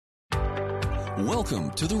Welcome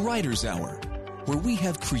to the Writer's Hour, where we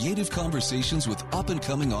have creative conversations with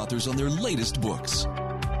up-and-coming authors on their latest books.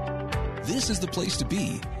 This is the place to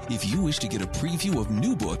be if you wish to get a preview of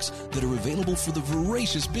new books that are available for the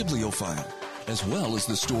voracious bibliophile, as well as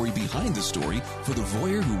the story behind the story for the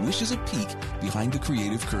voyeur who wishes a peek behind the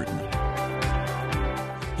creative curtain.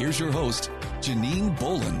 Here's your host, Janine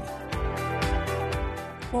Bolin.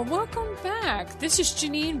 Well, welcome back. This is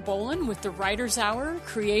Janine Bolin with the Writer's Hour,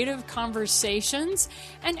 Creative Conversations.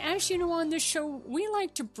 And as you know, on this show, we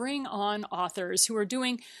like to bring on authors who are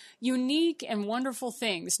doing unique and wonderful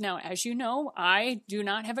things. Now, as you know, I do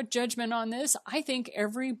not have a judgment on this. I think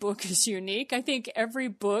every book is unique. I think every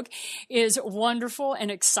book is wonderful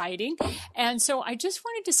and exciting. And so I just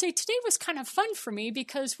wanted to say today was kind of fun for me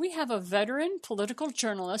because we have a veteran political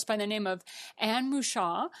journalist by the name of Anne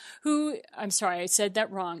Michaud, who, I'm sorry, I said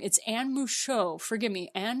that wrong. It's Anne Michaud. Forgive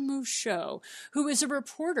me, Anne Michaud, who is a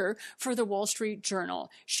reporter for the Wall Street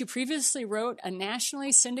Journal. She previously wrote a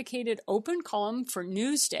nationally syndicated open column for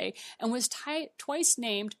Newsday and was twice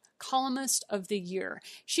named Columnist of the Year.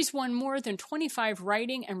 She's won more than 25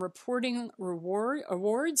 writing and reporting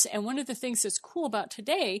awards. And one of the things that's cool about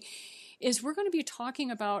today is we're going to be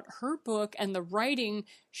talking about her book and the writing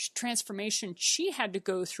transformation she had to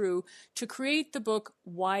go through to create the book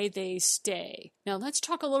Why They Stay. Now, let's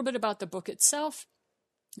talk a little bit about the book itself.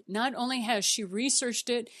 Not only has she researched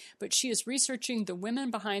it, but she is researching the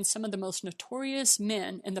women behind some of the most notorious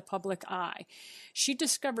men in the public eye. She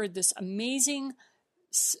discovered this amazing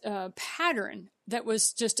pattern that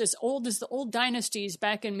was just as old as the old dynasties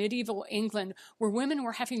back in medieval England, where women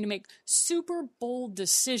were having to make super bold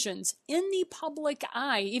decisions in the public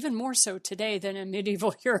eye, even more so today than in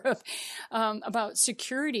medieval Europe, about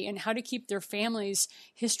security and how to keep their family's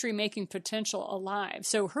history-making potential alive.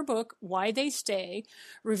 So her book, Why They Stay,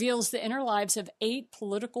 reveals the inner lives of 8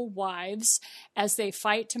 political wives as they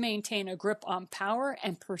fight to maintain a grip on power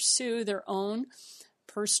and pursue their own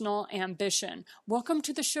personal ambition. Welcome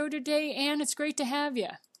to the show today, Anne. It's great to have you.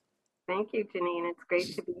 Thank you, Janine. It's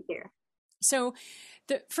great to be here. So,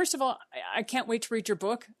 first of all, I can't wait to read your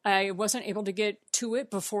book. I wasn't able to get to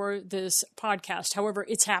it before this podcast. However,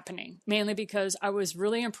 it's happening, mainly because I was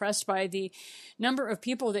really impressed by the number of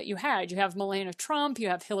people that you had. You have Melania Trump, you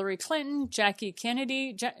have Hillary Clinton, Jackie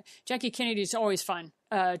Kennedy. Jackie Kennedy is always fun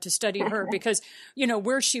to study her because, you know,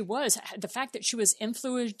 where she was, the fact that she was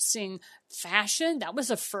influencing fashion, that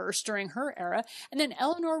was a first during her era. And then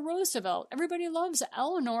Eleanor Roosevelt. Everybody loves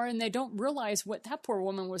Eleanor and they don't realize what that poor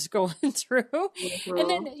woman was going through. Mm-hmm. And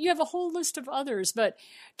then you have a whole list of others. But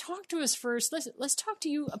talk to us first. Let's talk to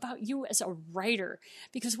you about you as a writer,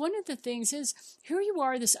 because one of the things is here you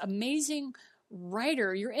are, this amazing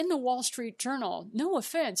writer. You're in the Wall Street Journal. No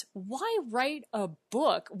offense. Why write a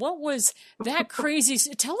book? What was that crazy?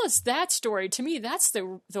 Tell us that story. To me, that's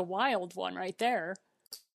the wild one right there.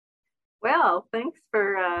 Well, thanks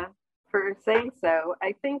for saying so.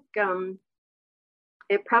 I think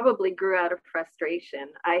it probably grew out of frustration.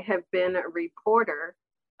 I have been a reporter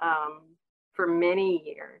for many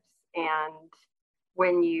years, and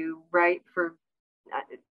when you write for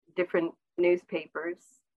different newspapers,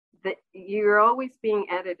 that you're always being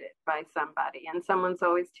edited by somebody, and someone's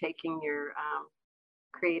always taking your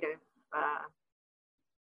creative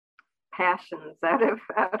passions out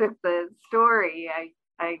of the story.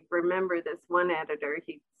 I remember this one editor,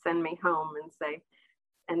 he'd send me home and say,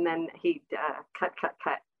 and then he'd cut.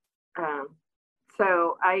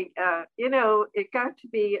 So it got to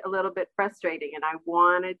be a little bit frustrating, and I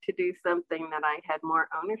wanted to do something that I had more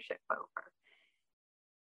ownership over.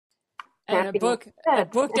 And a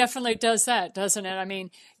book definitely does that, doesn't it? I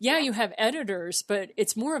mean, yeah, you have editors, but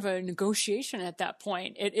it's more of a negotiation at that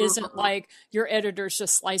point. It isn't like your editor's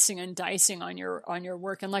just slicing and dicing on your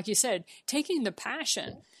work. And like you said, taking the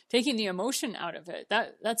passion, taking the emotion out of it.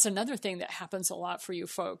 That's another thing that happens a lot for you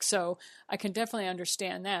folks. So I can definitely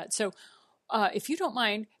understand that. So if you don't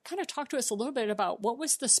mind, kind of talk to us a little bit about what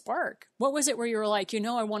was the spark? What was it where you were like,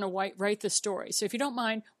 I want to write the story? So if you don't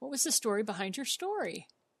mind, what was the story behind your story?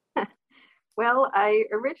 Well, I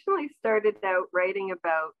originally started out writing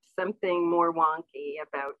about something more wonky,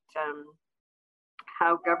 about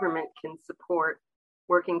how government can support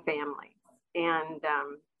working families. And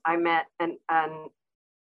I met an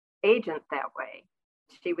agent that way.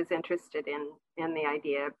 She was interested in the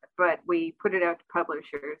idea, but we put it out to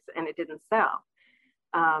publishers and it didn't sell.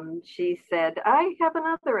 She said, I have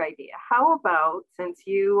another idea. How about, since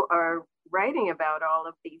you are writing about all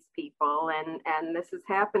of these people and this is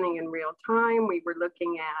happening in real time, we were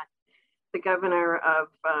looking at the governor of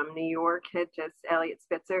New York Elliot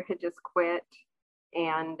Spitzer had just quit.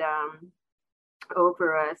 And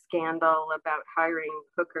over a scandal about hiring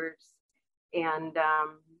hookers. And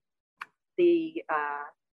the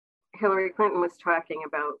Hillary Clinton was talking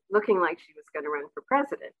about looking like she was going to run for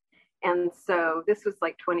president. And so this was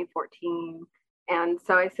like 2014. And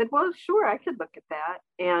so I said, well, sure, I could look at that.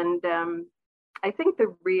 And I think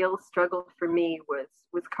the real struggle for me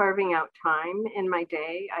was carving out time in my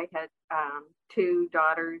day. I had two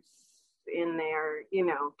daughters in their,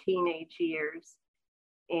 teenage years,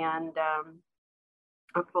 and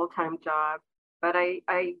a full-time job. But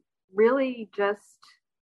I really just,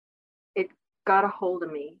 it got a hold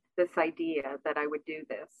of me, this idea that I would do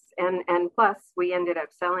this. And plus we ended up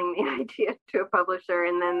selling the idea to a publisher,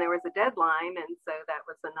 and then there was a deadline. And so that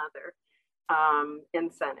was another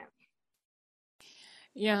incentive.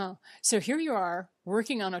 Yeah. So here you are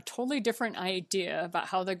working on a totally different idea about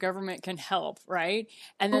how the government can help, right?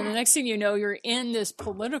 And then the next thing you know, you're in this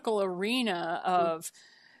political arena of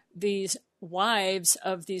these wives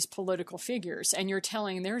of these political figures, and you're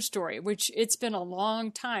telling their story, which it's been a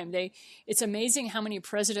long time. It's amazing how many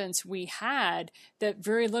presidents we had that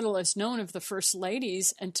very little is known of the first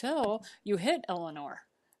ladies until you hit Eleanor.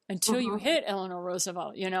 Until you hit Eleanor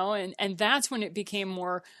Roosevelt, and that's when it became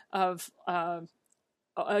more of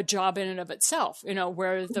a job in and of itself,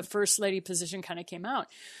 where the first lady position kind of came out.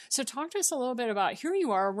 So talk to us a little bit about, here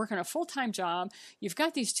you are working a full-time job. You've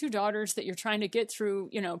got these two daughters that you're trying to get through,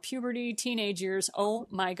 puberty, teenage years. Oh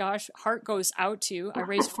my gosh, heart goes out to you. I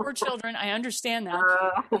raised 4 children. I understand that.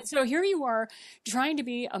 So here you are trying to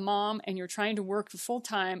be a mom, and you're trying to work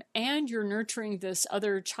full-time, and you're nurturing this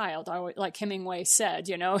other child. Like Hemingway said,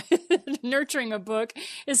 nurturing a book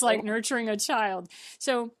is like nurturing a child.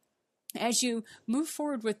 So as you move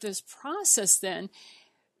forward with this process, then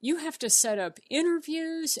you have to set up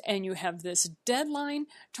interviews, and you have this deadline.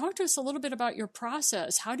 Talk to us a little bit about your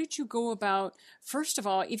process. How did you go about, first of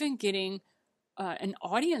all, even getting an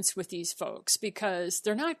audience with these folks? Because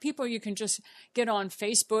they're not people you can just get on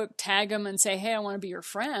Facebook, tag them, and say, hey, I want to be your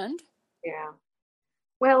friend. Yeah.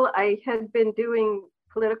 Well, I had been doing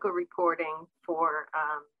political reporting for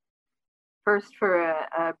first for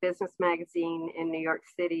a business magazine in New York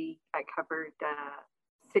City. I covered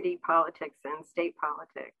city politics and state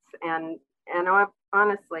politics. And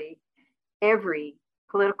honestly, every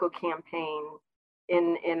political campaign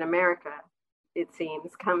in America, it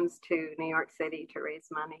seems, comes to New York City to raise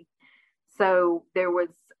money. So there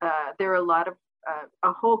are a lot of,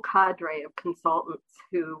 a whole cadre of consultants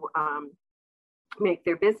who make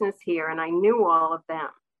their business here. And I knew all of them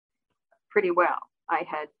pretty well. I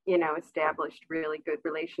had, established really good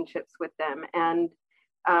relationships with them. And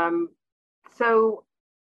so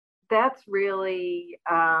that's really,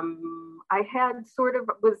 I had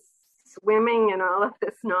was swimming in all of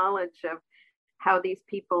this knowledge of how these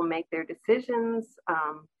people make their decisions,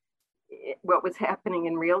 what was happening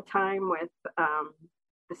in real time with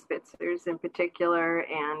the Spitzers in particular,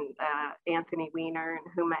 and Anthony Weiner and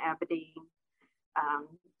Huma Abedin.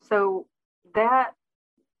 So that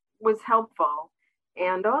was helpful.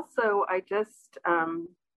 And also, I just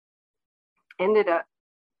ended up,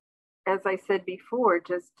 as I said before,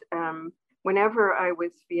 just whenever I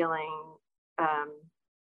was feeling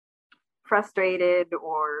frustrated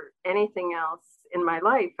or anything else in my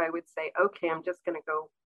life, I would say, okay, I'm just going to go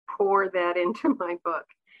pour that into my book.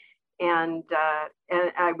 And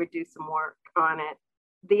I would do some work on it.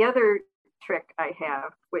 The other trick I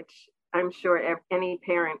have, which I'm sure any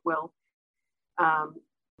parent will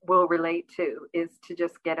relate to, is to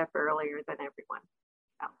just get up earlier than everyone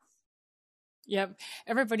else. Yep.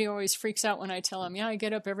 Everybody always freaks out when I tell them, yeah, I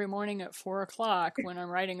get up every morning at 4:00 when I'm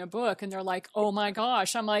writing a book. And they're like, oh my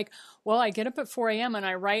gosh. I'm like, well, I get up at 4 a.m. and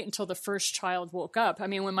I write until the first child woke up. I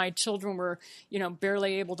mean, when my children were,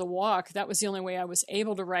 barely able to walk, that was the only way I was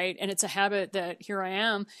able to write. And it's a habit that here I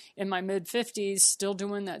am in my mid-50s, still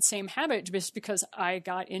doing that same habit just because I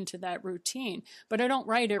got into that routine. But I don't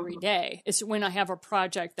write every day. It's when I have a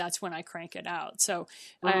project, that's when I crank it out. So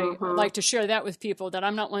I like to share that with people, that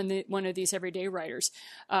I'm not one of these everyday writers.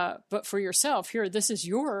 But for yourself here, this is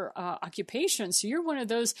your occupation. So you're one of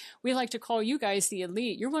those, we like to call you guys the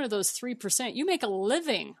elite. You're one of those 3%. You make a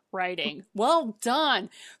living writing. Well done.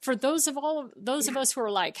 For those of us who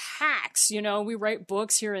are like hacks, we write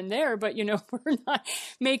books here and there, but we're not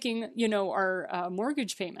making, our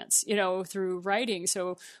mortgage payments, through writing.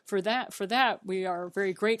 So for that, we are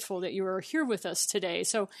very grateful that you are here with us today.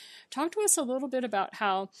 So talk to us a little bit about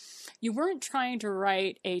how you weren't trying to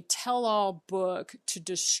write a tell-all book to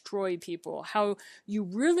destroy people, how you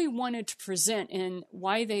really wanted to present in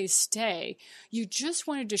Why They Stay. You just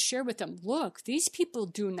wanted to share with them, look, these people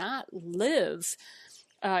do not live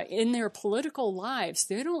in their political lives,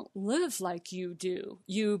 they don't live like you do,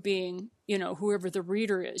 you being, whoever the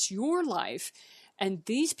reader is, your life and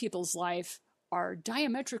these people's life are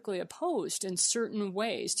diametrically opposed in certain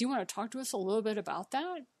ways. Do you want to talk to us a little bit about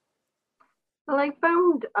that? Well, I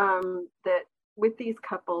found that with these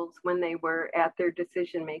couples, when they were at their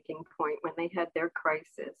decision-making point, when they had their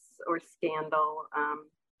crisis or scandal,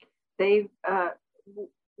 they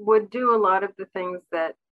would do a lot of the things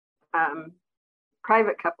that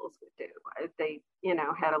private couples would do. They,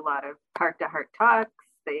 had a lot of heart-to-heart talks.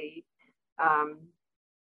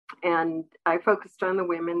 And I focused on the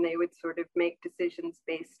women. They would sort of make decisions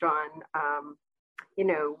based on,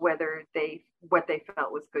 what they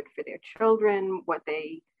felt was good for their children, what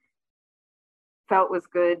they felt was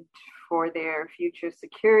good for their future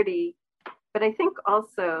security. But I think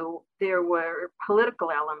also there were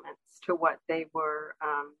political elements to what they were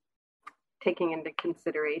taking into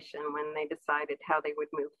consideration when they decided how they would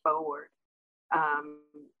move forward.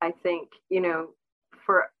 I think,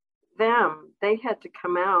 for them, they had to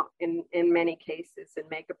come out in many cases and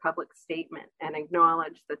make a public statement and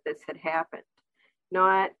acknowledge that this had happened.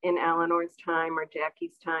 Not in Eleanor's time or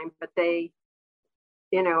Jackie's time, but they,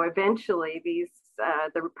 eventually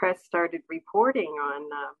the press started reporting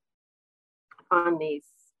on these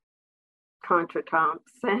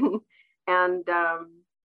contretemps, and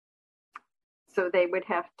so they would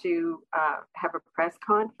have to have a press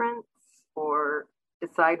conference or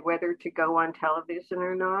decide whether to go on television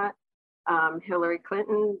or not. Hillary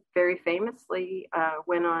Clinton very famously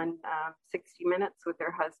went on 60 Minutes with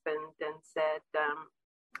her husband and said,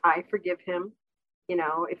 I forgive him.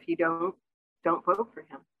 If you don't vote for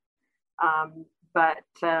him. But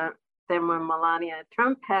then when Melania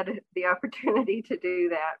Trump had the opportunity to do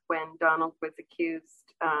that, when Donald was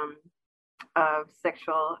accused of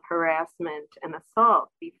sexual harassment and assault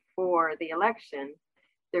before the election,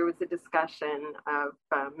 there was a discussion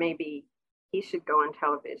of maybe he should go on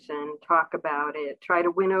television, talk about it, try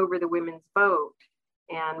to win over the women's vote.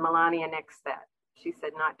 And Melania nixed that. She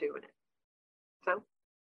said, not doing it. So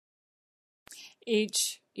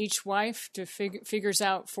each wife figures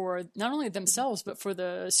out for not only themselves, but for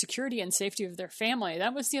the security and safety of their family.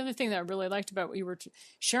 That was the other thing that I really liked about what you were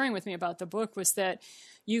sharing with me about the book, was that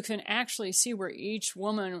you can actually see where each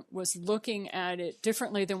woman was looking at it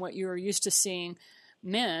differently than what you were used to seeing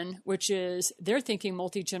men, which is they're thinking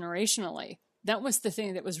multi-generationally. That was the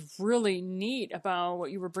thing that was really neat about what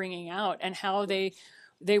you were bringing out, and how they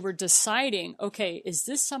were deciding, okay, is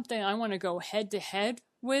this something I want to go head to head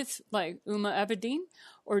with, like Uma Abedin,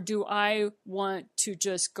 or do I want to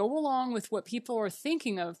just go along with what people are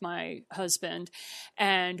thinking of my husband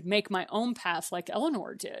and make my own path like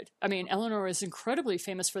Eleanor did? I mean, Eleanor is incredibly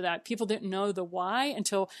famous for that. People didn't know the why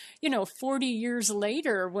until, 40 years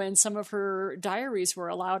later, when some of her diaries were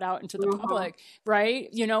allowed out into the public,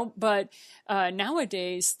 right? But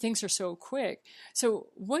nowadays things are so quick. So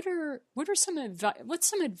what's some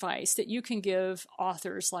advice that you can give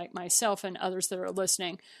authors like myself and others that are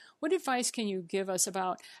listening? What advice can you give us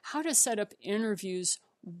about how to set up interviews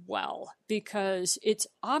well? Because it's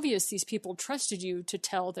obvious these people trusted you to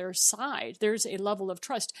tell their side. There's a level of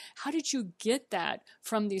trust. How did you get that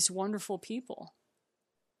from these wonderful people?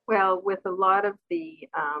 Well, with a lot of the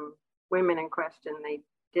women in question, they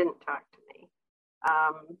didn't talk to me.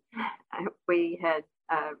 We had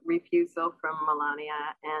refusal from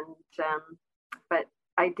Melania, and but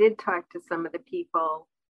I did talk to some of the people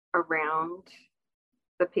around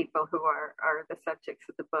the people who are the subjects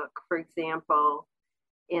of the book. For example,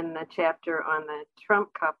 in the chapter on the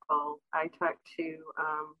Trump couple, I talked to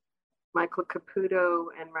Michael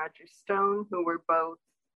Caputo and Roger Stone, who were both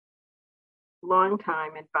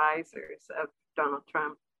longtime advisors of Donald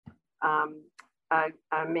Trump.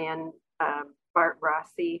 A man, Bart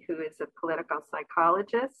Rossi, who is a political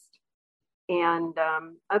psychologist, and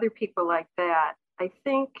other people like that. I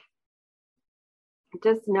think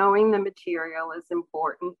just knowing the material is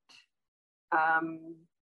important.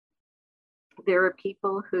 There are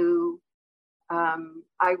people who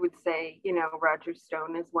I would say, Roger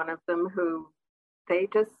Stone is one of them, who they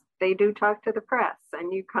do talk to the press,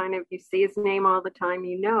 and you see his name all the time,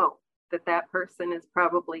 that person is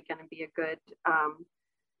probably going to be a good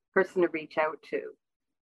person to reach out to.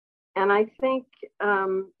 And I think,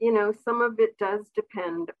 some of it does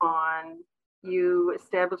depend on you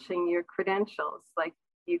establishing your credentials. Like,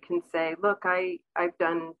 you can say, look, I've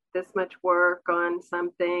done this much work on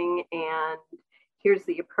something, and here's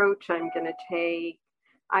the approach I'm going to take.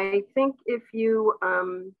 I think if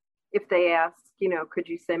they ask, could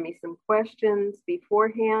you send me some questions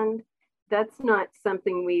beforehand, that's not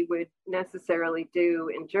something we would necessarily do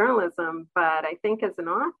in journalism, but I think as an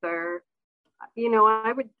author,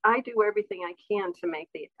 I do everything I can to make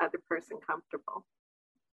the other person comfortable.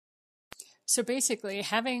 So basically,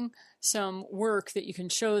 having some work that you can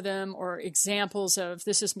show them or examples of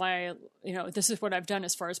this is what I've done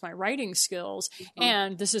as far as my writing skills,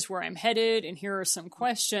 and this is where I'm headed, and here are some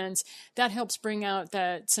questions, that helps bring out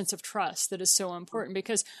that sense of trust that is so important.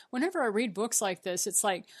 Because whenever I read books like this, it's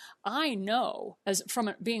like, I know, as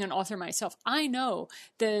from being an author myself, I know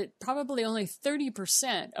that probably only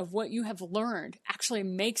 30% of what you have learned actually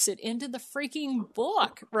makes it into the freaking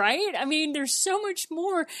book, right? I mean, there's so much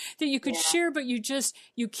more that you could share, but you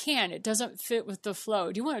can't. It doesn't fit with the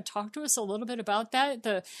flow. Do you want to talk to us a little bit about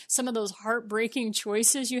that? Some of those heartbreaking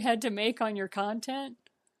choices you had to make on your content?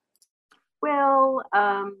 Well,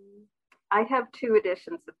 I have 2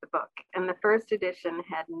 editions of the book, and the first edition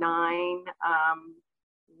had 9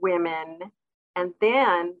 women. And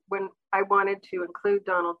then when I wanted to include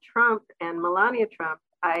Donald Trump and Melania Trump,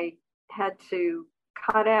 I had to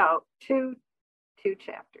cut out two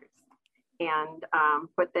chapters and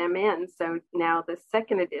put them in. So now the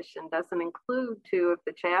second edition doesn't include 2 of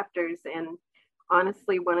the chapters. And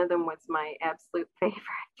honestly, one of them was my absolute favorite.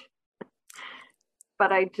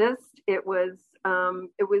 But it was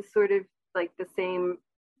sort of like the same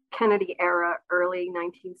Kennedy era, early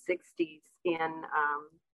 1960s in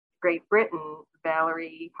Great Britain,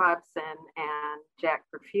 Valerie Hobson and Jack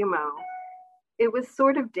Perfumo. It was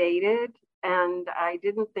sort of dated, and I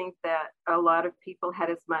didn't think that a lot of people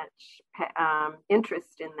had as much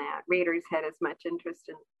interest in that. Readers had as much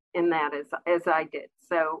interest in that as I did.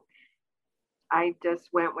 So I just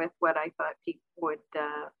went with what I thought people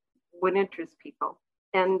would interest people.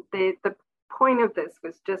 And the point of this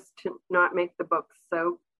was just to not make the book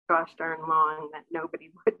so gosh darn long that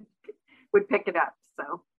nobody would pick it up.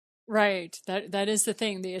 So. Right. That is the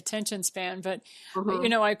thing, the attention span. But,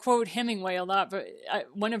 I quote Hemingway a lot, but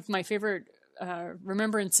one of my favorite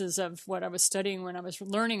remembrances of what I was studying when I was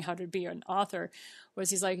learning how to be an author was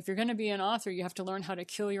he's like, if you're going to be an author, you have to learn how to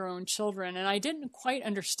kill your own children. And I didn't quite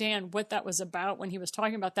understand what that was about when he was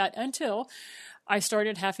talking about that until I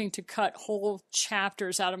started having to cut whole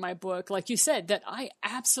chapters out of my book, like you said, that I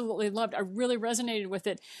absolutely loved. I really resonated with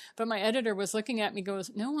it. But my editor was looking at me,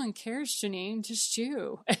 goes, no one cares, Janine, just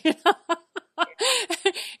you.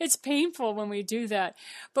 It's painful when we do that.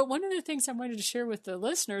 But one of the things I wanted to share with the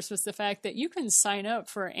listeners was the fact that you can sign up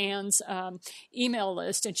for Anne's email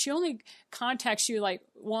list, and she only contacts you like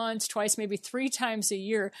once, twice, maybe 3 times a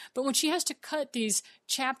year. But when she has to cut these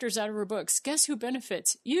chapters out of her books, guess who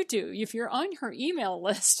benefits? You do. If you're on her email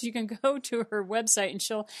list, you can go to her website, and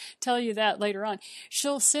she'll tell you that later on.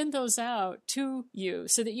 She'll send those out to you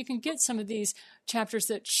so that you can get some of these chapters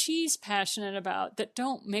that she's passionate about that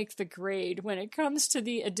don't make the grade when it comes to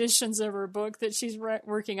the editions of her book that she's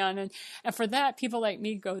working on. And for that, people like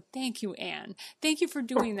me go, thank you, Anne. Thank you for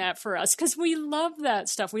doing that for us, because we love that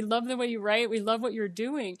stuff. We love the way you write. We love what you're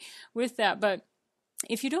doing with that. But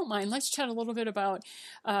if you don't mind, let's chat a little bit about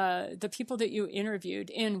the people that you interviewed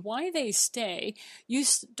and why they stay. You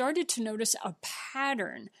started to notice a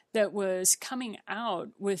pattern that was coming out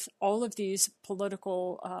with all of these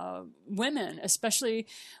political women, especially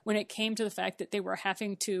when it came to the fact that they were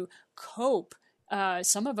having to cope,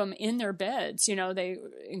 some of them in their beds,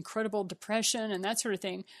 incredible depression and that sort of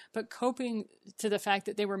thing, but coping to the fact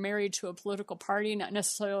that they were married to a political party, not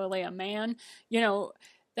necessarily a man,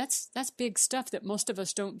 That's big stuff that most of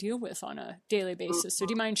us don't deal with on a daily basis. So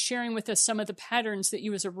do you mind sharing with us some of the patterns that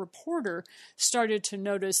you as a reporter started to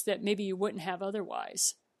notice that maybe you wouldn't have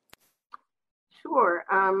otherwise? Sure.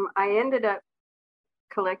 I ended up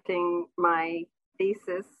collecting my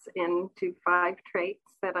thesis into 5 traits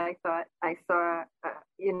that I thought I saw,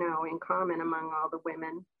 in common among all the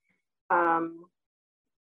women.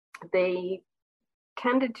 They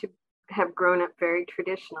tended to have grown up very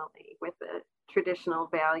traditionally with the traditional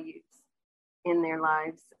values in their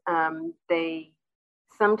lives. They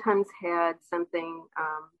sometimes had something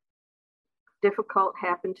difficult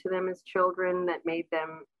happen to them as children that made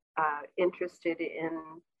them interested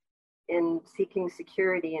in seeking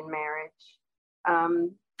security in marriage.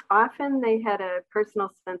 Often they had a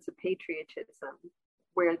personal sense of patriotism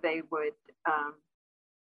where they would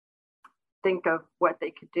think of what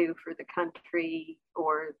they could do for the country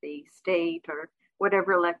or the state or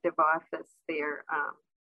whatever elective office their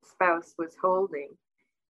spouse was holding.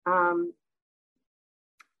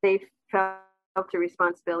 They felt a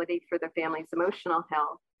responsibility for the family's emotional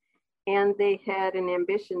health, and they had an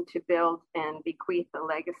ambition to build and bequeath a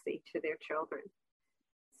legacy to their children.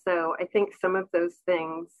 So I think some of those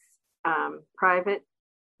things, private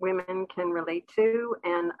women can relate to,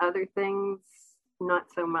 and other things not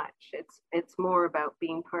so much. It's more about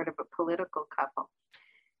being part of a political couple.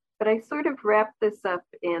 But I sort of wrapped this up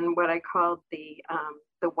in what I called the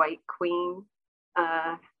white queen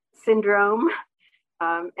syndrome,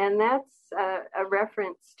 and that's a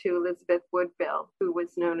reference to Elizabeth Woodville, who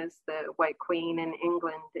was known as the White Queen in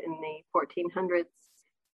England in the 1400s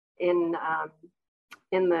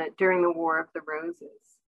during the War of the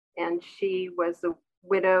Roses. And she was a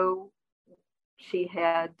widow. She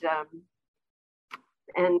had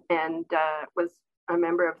was a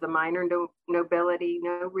member of the minor nobility,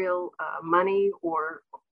 no real money or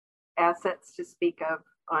assets to speak of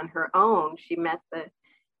on her own. She met the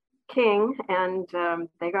king, and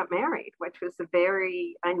they got married, which was a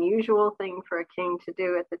very unusual thing for a king to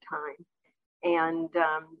do at the time. And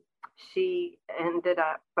she ended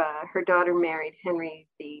up, her daughter married Henry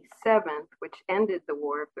VII, which ended the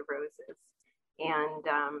War of the Roses. And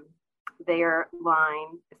their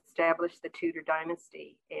line established the Tudor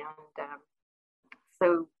dynasty. And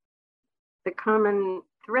so the common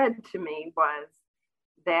thread to me was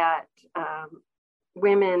that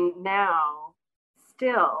women now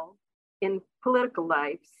still in political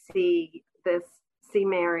life see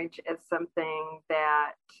marriage as something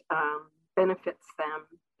that benefits them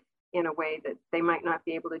in a way that they might not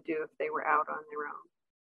be able to do if they were out on their own.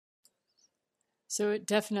 So it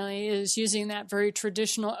definitely is using that very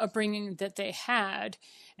traditional upbringing that they had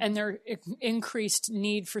and their increased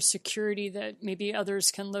need for security that maybe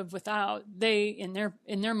others can live without. They, in their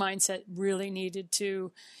mindset, really needed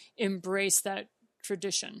to embrace that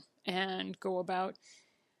tradition and go about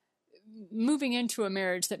moving into a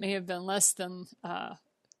marriage that may have been less than,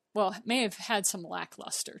 may have had some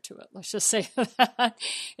lackluster to it. Let's just say that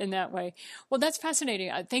in that way. Well, that's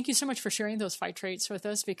fascinating. Thank you so much for sharing those 5 traits with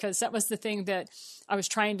us, because that was the thing that I was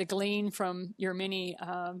trying to glean from your many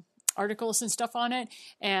articles and stuff on it.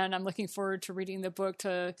 And I'm looking forward to reading the book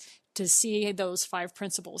to see those 5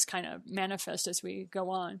 principles kind of manifest as we go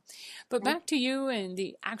on. But back to you and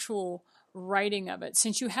the actual writing of it.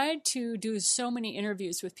 Since you had to do so many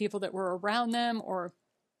interviews with people that were around them or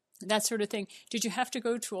that sort of thing, did you have to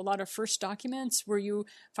go to a lot of first documents? Were you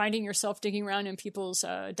finding yourself digging around in people's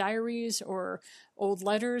diaries or old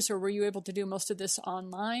letters, or were you able to do most of this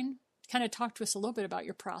online? Kind of talk to us a little bit about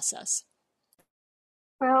your process.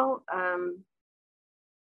 Well,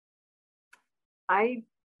 I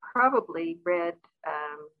probably read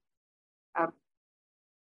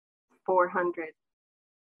 400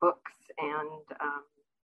 books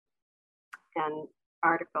and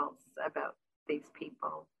articles about these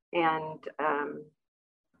people. And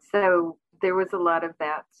so there was a lot of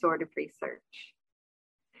that sort of research.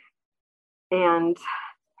 And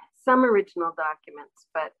some original documents,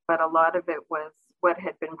 but a lot of it was what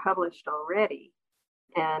had been published already.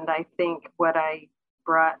 And I think what I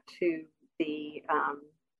brought to the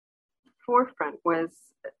forefront was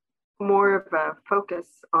more of a focus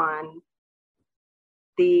on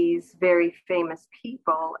these very famous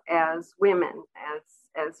people as women,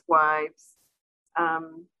 as wives.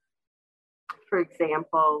 For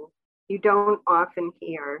example, you don't often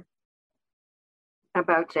hear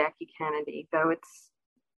about Jackie Kennedy, though it's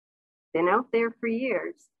been out there for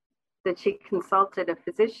years, that she consulted a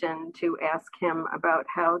physician to ask him about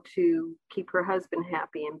how to keep her husband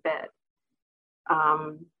happy in bed.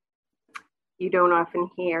 You don't often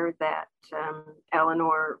hear that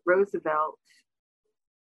Eleanor Roosevelt,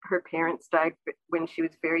 her parents died when she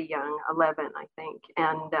was very young, 11, I think,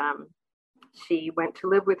 and she went to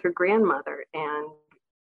live with her grandmother and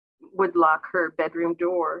would lock her bedroom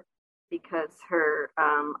door because her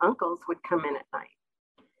uncles would come in at night.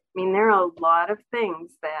 I mean, there are a lot of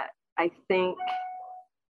things that I think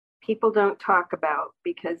people don't talk about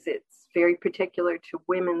because it's very particular to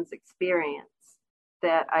women's experience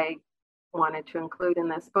that I wanted to include in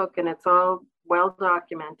this book, and it's all well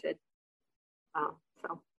documented.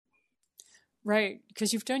 Right,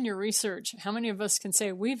 because you've done your research. How many of us can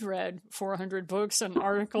say we've read 400 books and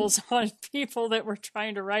articles on people that we're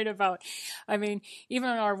trying to write about? I mean, even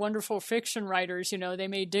our wonderful fiction writers, they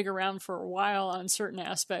may dig around for a while on certain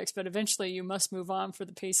aspects, but eventually you must move on for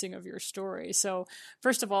the pacing of your story. So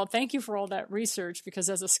first of all, thank you for all that research,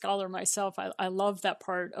 because as a scholar myself, I love that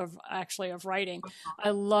part of writing.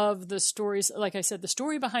 I love the stories. Like I said, the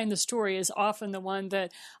story behind the story is often the one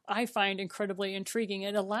that I find incredibly intriguing.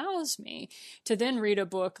 It allows me to then read a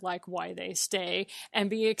book like Why They Stay and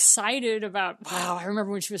be excited about, wow, I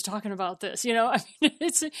remember when she was talking about this. I mean,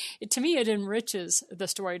 to me, it enriches the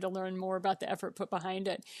story to learn more about the effort put behind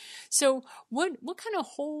it. So what kind of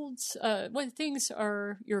holds, what things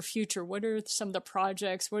are your future? What are some of the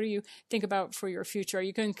projects? What do you think about for your future? Are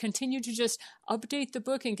you going to continue to just update the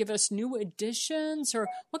book and give us new editions, or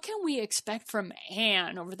what can we expect from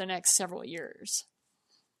Anne over the next several years?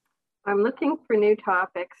 I'm looking for new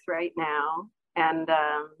topics right now. And,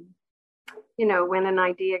 when an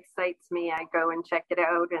idea excites me, I go and check it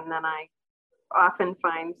out. And then I often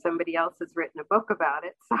find somebody else has written a book about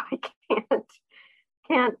it. So I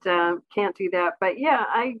can't do that. But yeah,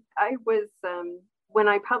 I was, when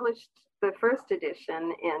I published the first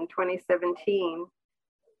edition in 2017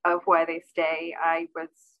 of Why They Stay, I was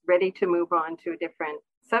ready to move on to a different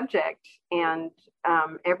subject. And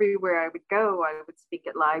everywhere I would go, I would speak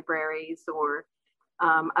at libraries or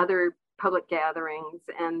other public gatherings.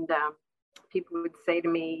 And people would say to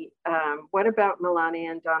me, what about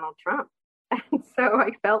Melania and Donald Trump? And so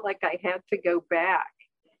I felt like I had to go back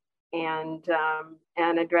and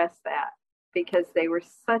address that, because they were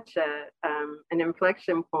such an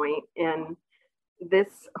inflection point in this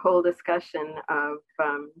whole discussion of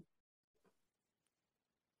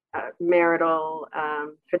marital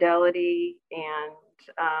fidelity and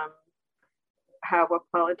how a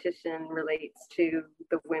politician relates to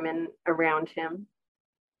the women around him.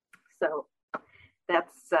 So that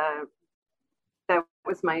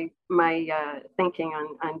was my thinking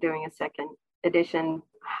on doing a second edition.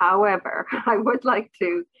 However, I would like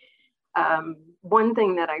to, one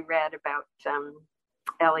thing that I read about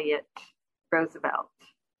Elliot Roosevelt,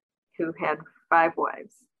 who had 5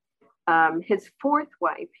 wives. His 4th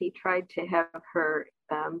wife, he tried to have her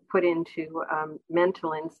put into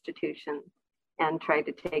mental institution and tried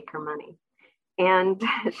to take her money. And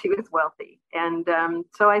she was wealthy. And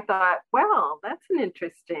so I thought, well, that's an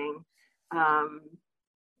interesting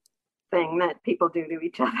thing that people do to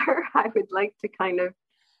each other. I would like to kind of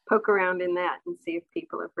poke around in that and see if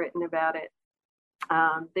people have written about it.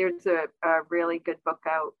 There's a really good book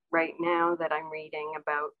out right now that I'm reading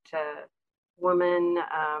about a woman.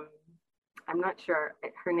 I'm not sure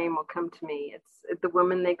her name will come to me. It's The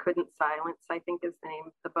Woman They Couldn't Silence, I think is the name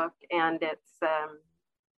of the book. And it's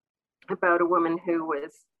about a woman who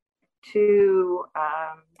was too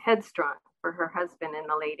headstrong for her husband in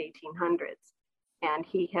the late 1800s. And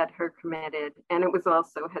he had her committed, and it was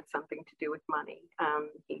also had something to do with money.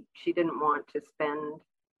 She didn't want to spend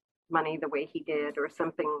money the way he did, or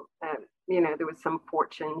something, there was some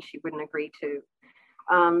fortune she wouldn't agree to.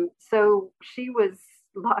 So she was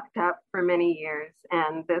locked up for many years,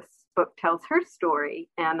 and this book tells her story.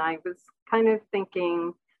 And I was kind of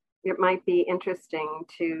thinking it might be interesting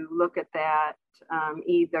to look at that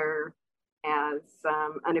either as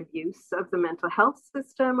an abuse of the mental health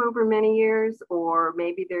system over many years, or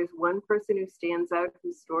maybe there's one person who stands out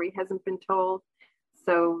whose story hasn't been told.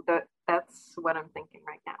 So that's what I'm thinking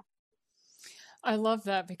right now. I love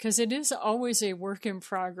that, because it is always a work in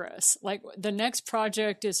progress. Like the next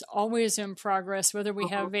project is always in progress, whether we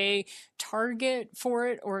have a target for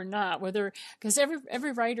it or not, because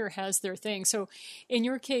every writer has their thing. So in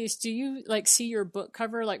your case, do you see your book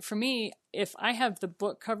cover? Like for me, if I have the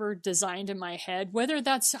book cover designed in my head, whether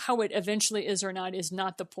that's how it eventually is or not is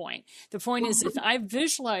not the point. The point is, if I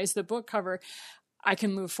visualize the book cover, I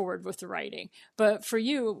can move forward with the writing. But for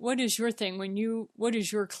you, what is your thing what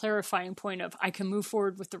is your clarifying point of I can move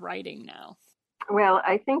forward with the writing now? Well,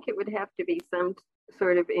 I think it would have to be some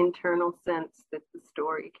sort of internal sense that the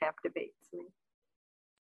story captivates me.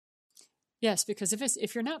 Yes, because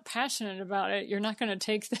if you're not passionate about it, you're not going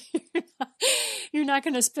to you're not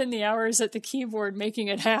going to spend the hours at the keyboard making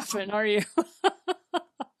it happen, are you?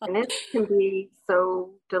 And it can be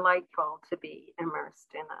so delightful to be immersed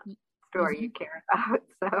in a story you care about.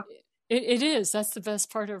 So it is. That's the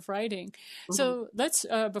best part of writing. So let's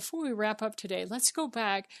before we wrap up today, let's go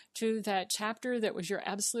back to that chapter that was your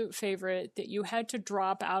absolute favorite that you had to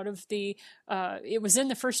drop out of the. It was in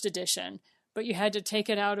the first edition, but you had to take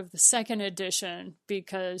it out of the second edition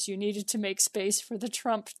because you needed to make space for the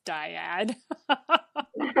Trump dyad.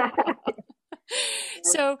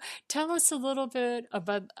 So tell us a little bit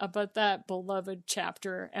about that beloved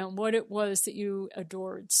chapter and what it was that you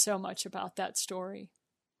adored so much about that story.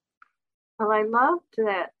 Well, I loved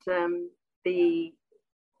that the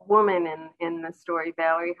woman in the story,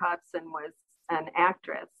 Valerie Hodson, was an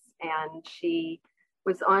actress, and she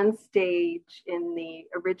was on stage in the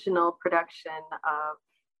original production of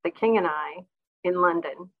The King and I in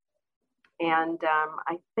London. And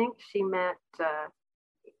I think she met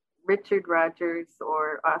Richard Rogers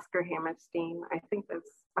or Oscar Hammerstein. I think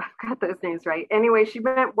I've got those names right. Anyway, she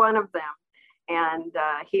met one of them, and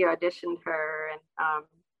he auditioned her. And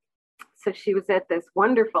so she was at this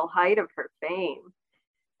wonderful height of her fame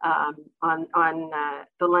on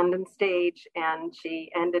the London stage, and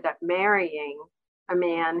she ended up marrying a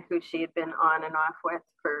man who she had been on and off with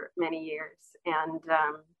for many years. And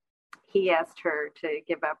he asked her to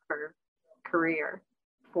give up her career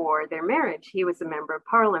for their marriage. He was a member of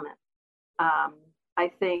Parliament. I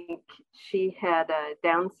think she had a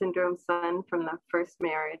Down syndrome son from the first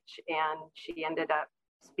marriage, and she ended up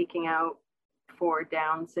speaking out for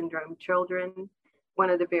Down syndrome children, one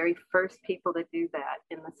of the very first people to do that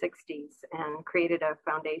in the 60s, and created a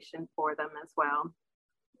foundation for them as well.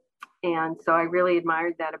 And so I really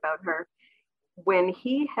admired that about her. When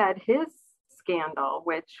he had his scandal,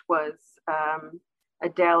 which was a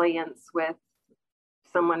dalliance with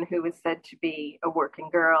someone who was said to be a working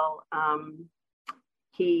girl,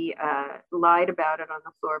 he lied about it on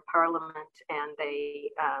the floor of Parliament, and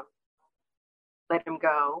they let him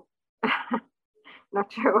go.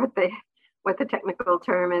 Not sure what the technical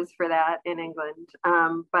term is for that in England,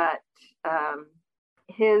 but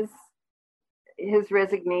his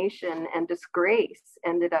resignation and disgrace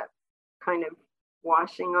ended up kind of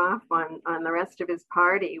washing off on the rest of his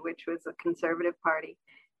party, which was a conservative party,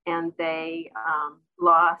 and they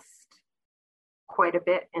lost quite a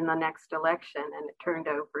bit in the next election, and it turned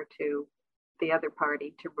over to the other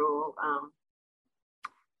party to rule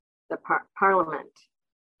the Parliament.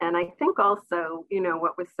 And I think also,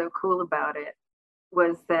 what was so cool about it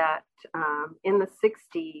was that in the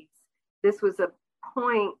 60s, this was a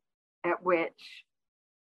point at which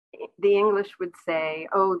the English would say,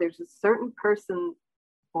 oh, there's a certain person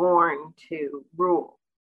born to rule.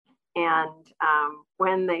 And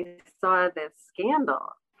when they saw this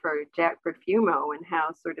scandal for Jack Profumo and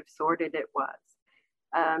how sort of sordid it was,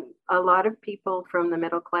 a lot of people from the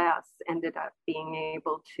middle class ended up being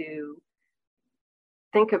able to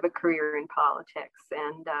think of a career in politics.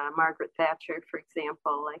 And Margaret Thatcher, for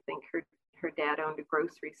example, I think her dad owned a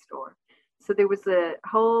grocery store. So there was a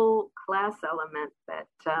whole class element that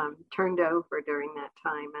turned over during that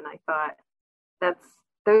time. And I thought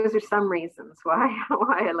those are some reasons why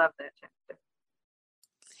I love that chapter.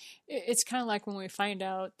 It's kind of like when we find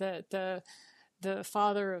out that the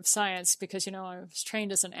father of science, because, I was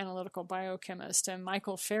trained as an analytical biochemist, and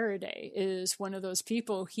Michael Faraday is one of those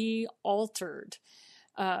people. He altered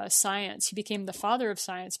science. He became the father of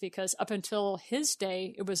science because up until his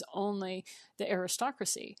day, it was only the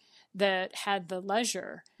aristocracy that had the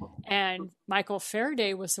leisure. And Michael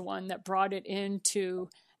Faraday was the one that brought it into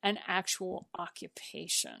an actual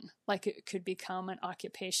occupation, like it could become an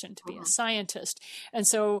occupation to be a scientist. And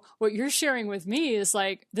so what you're sharing with me is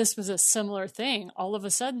like, this was a similar thing. All of a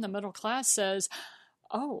sudden, the middle class says,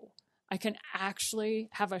 oh, I can actually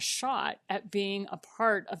have a shot at being a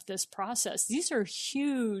part of this process. These are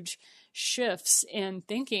huge shifts in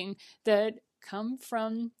thinking that come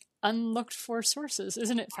from unlooked for sources.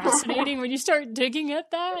 Isn't it fascinating when you start digging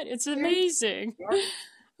at that? It's amazing. Yeah.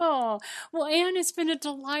 Oh, well, Anne, it's been a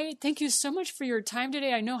delight. Thank you so much for your time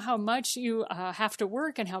today. I know how much you have to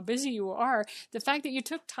work and how busy you are. The fact that you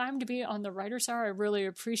took time to be on the Writer's Hour, I really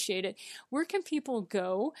appreciate it. Where can people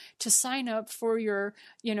go to sign up for your,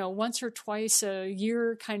 once or twice a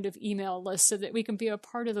year kind of email list so that we can be a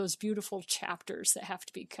part of those beautiful chapters that have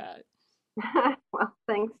to be cut? Well,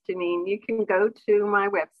 thanks, Janine. You can go to my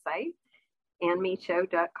website,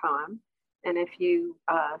 annemichaud.com. And if you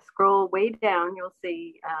scroll way down, you'll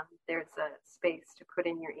see there's a space to put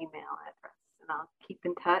in your email address. And I'll keep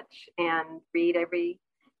in touch and read every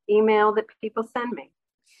email that people send me.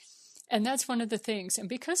 And that's one of the things. And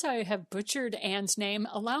because I have butchered Anne's name,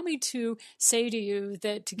 allow me to say to you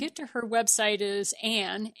that to get to her website is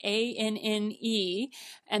Anne, A-N-N-E,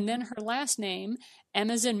 and then her last name, M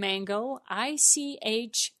as in mango,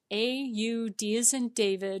 I-C-H-A-U-D as in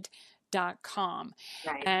David.com.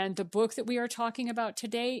 Right. And the book that we are talking about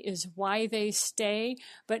today is Why They Stay.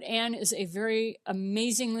 But Anne is a very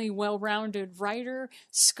amazingly well-rounded writer,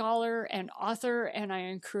 scholar, and author, and I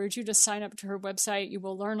encourage you to sign up to her website. You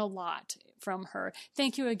will learn a lot from her.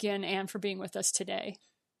 Thank you again, Anne, for being with us today.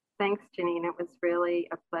 Thanks, Janine. It was really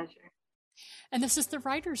a pleasure. And this is the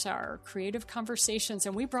Writer's Hour, Creative Conversations,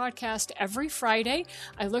 and we broadcast every Friday.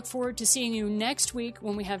 I look forward to seeing you next week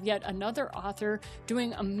when we have yet another author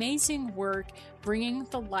doing amazing work, bringing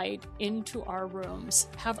the light into our rooms.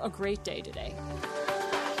 Have a great day today.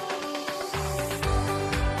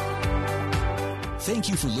 Thank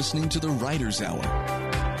you for listening to the Writer's Hour.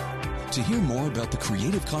 To hear more about the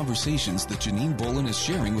creative conversations that Janine Bolin is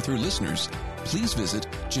sharing with her listeners, please visit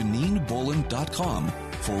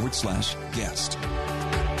JanineBolin.com/guest.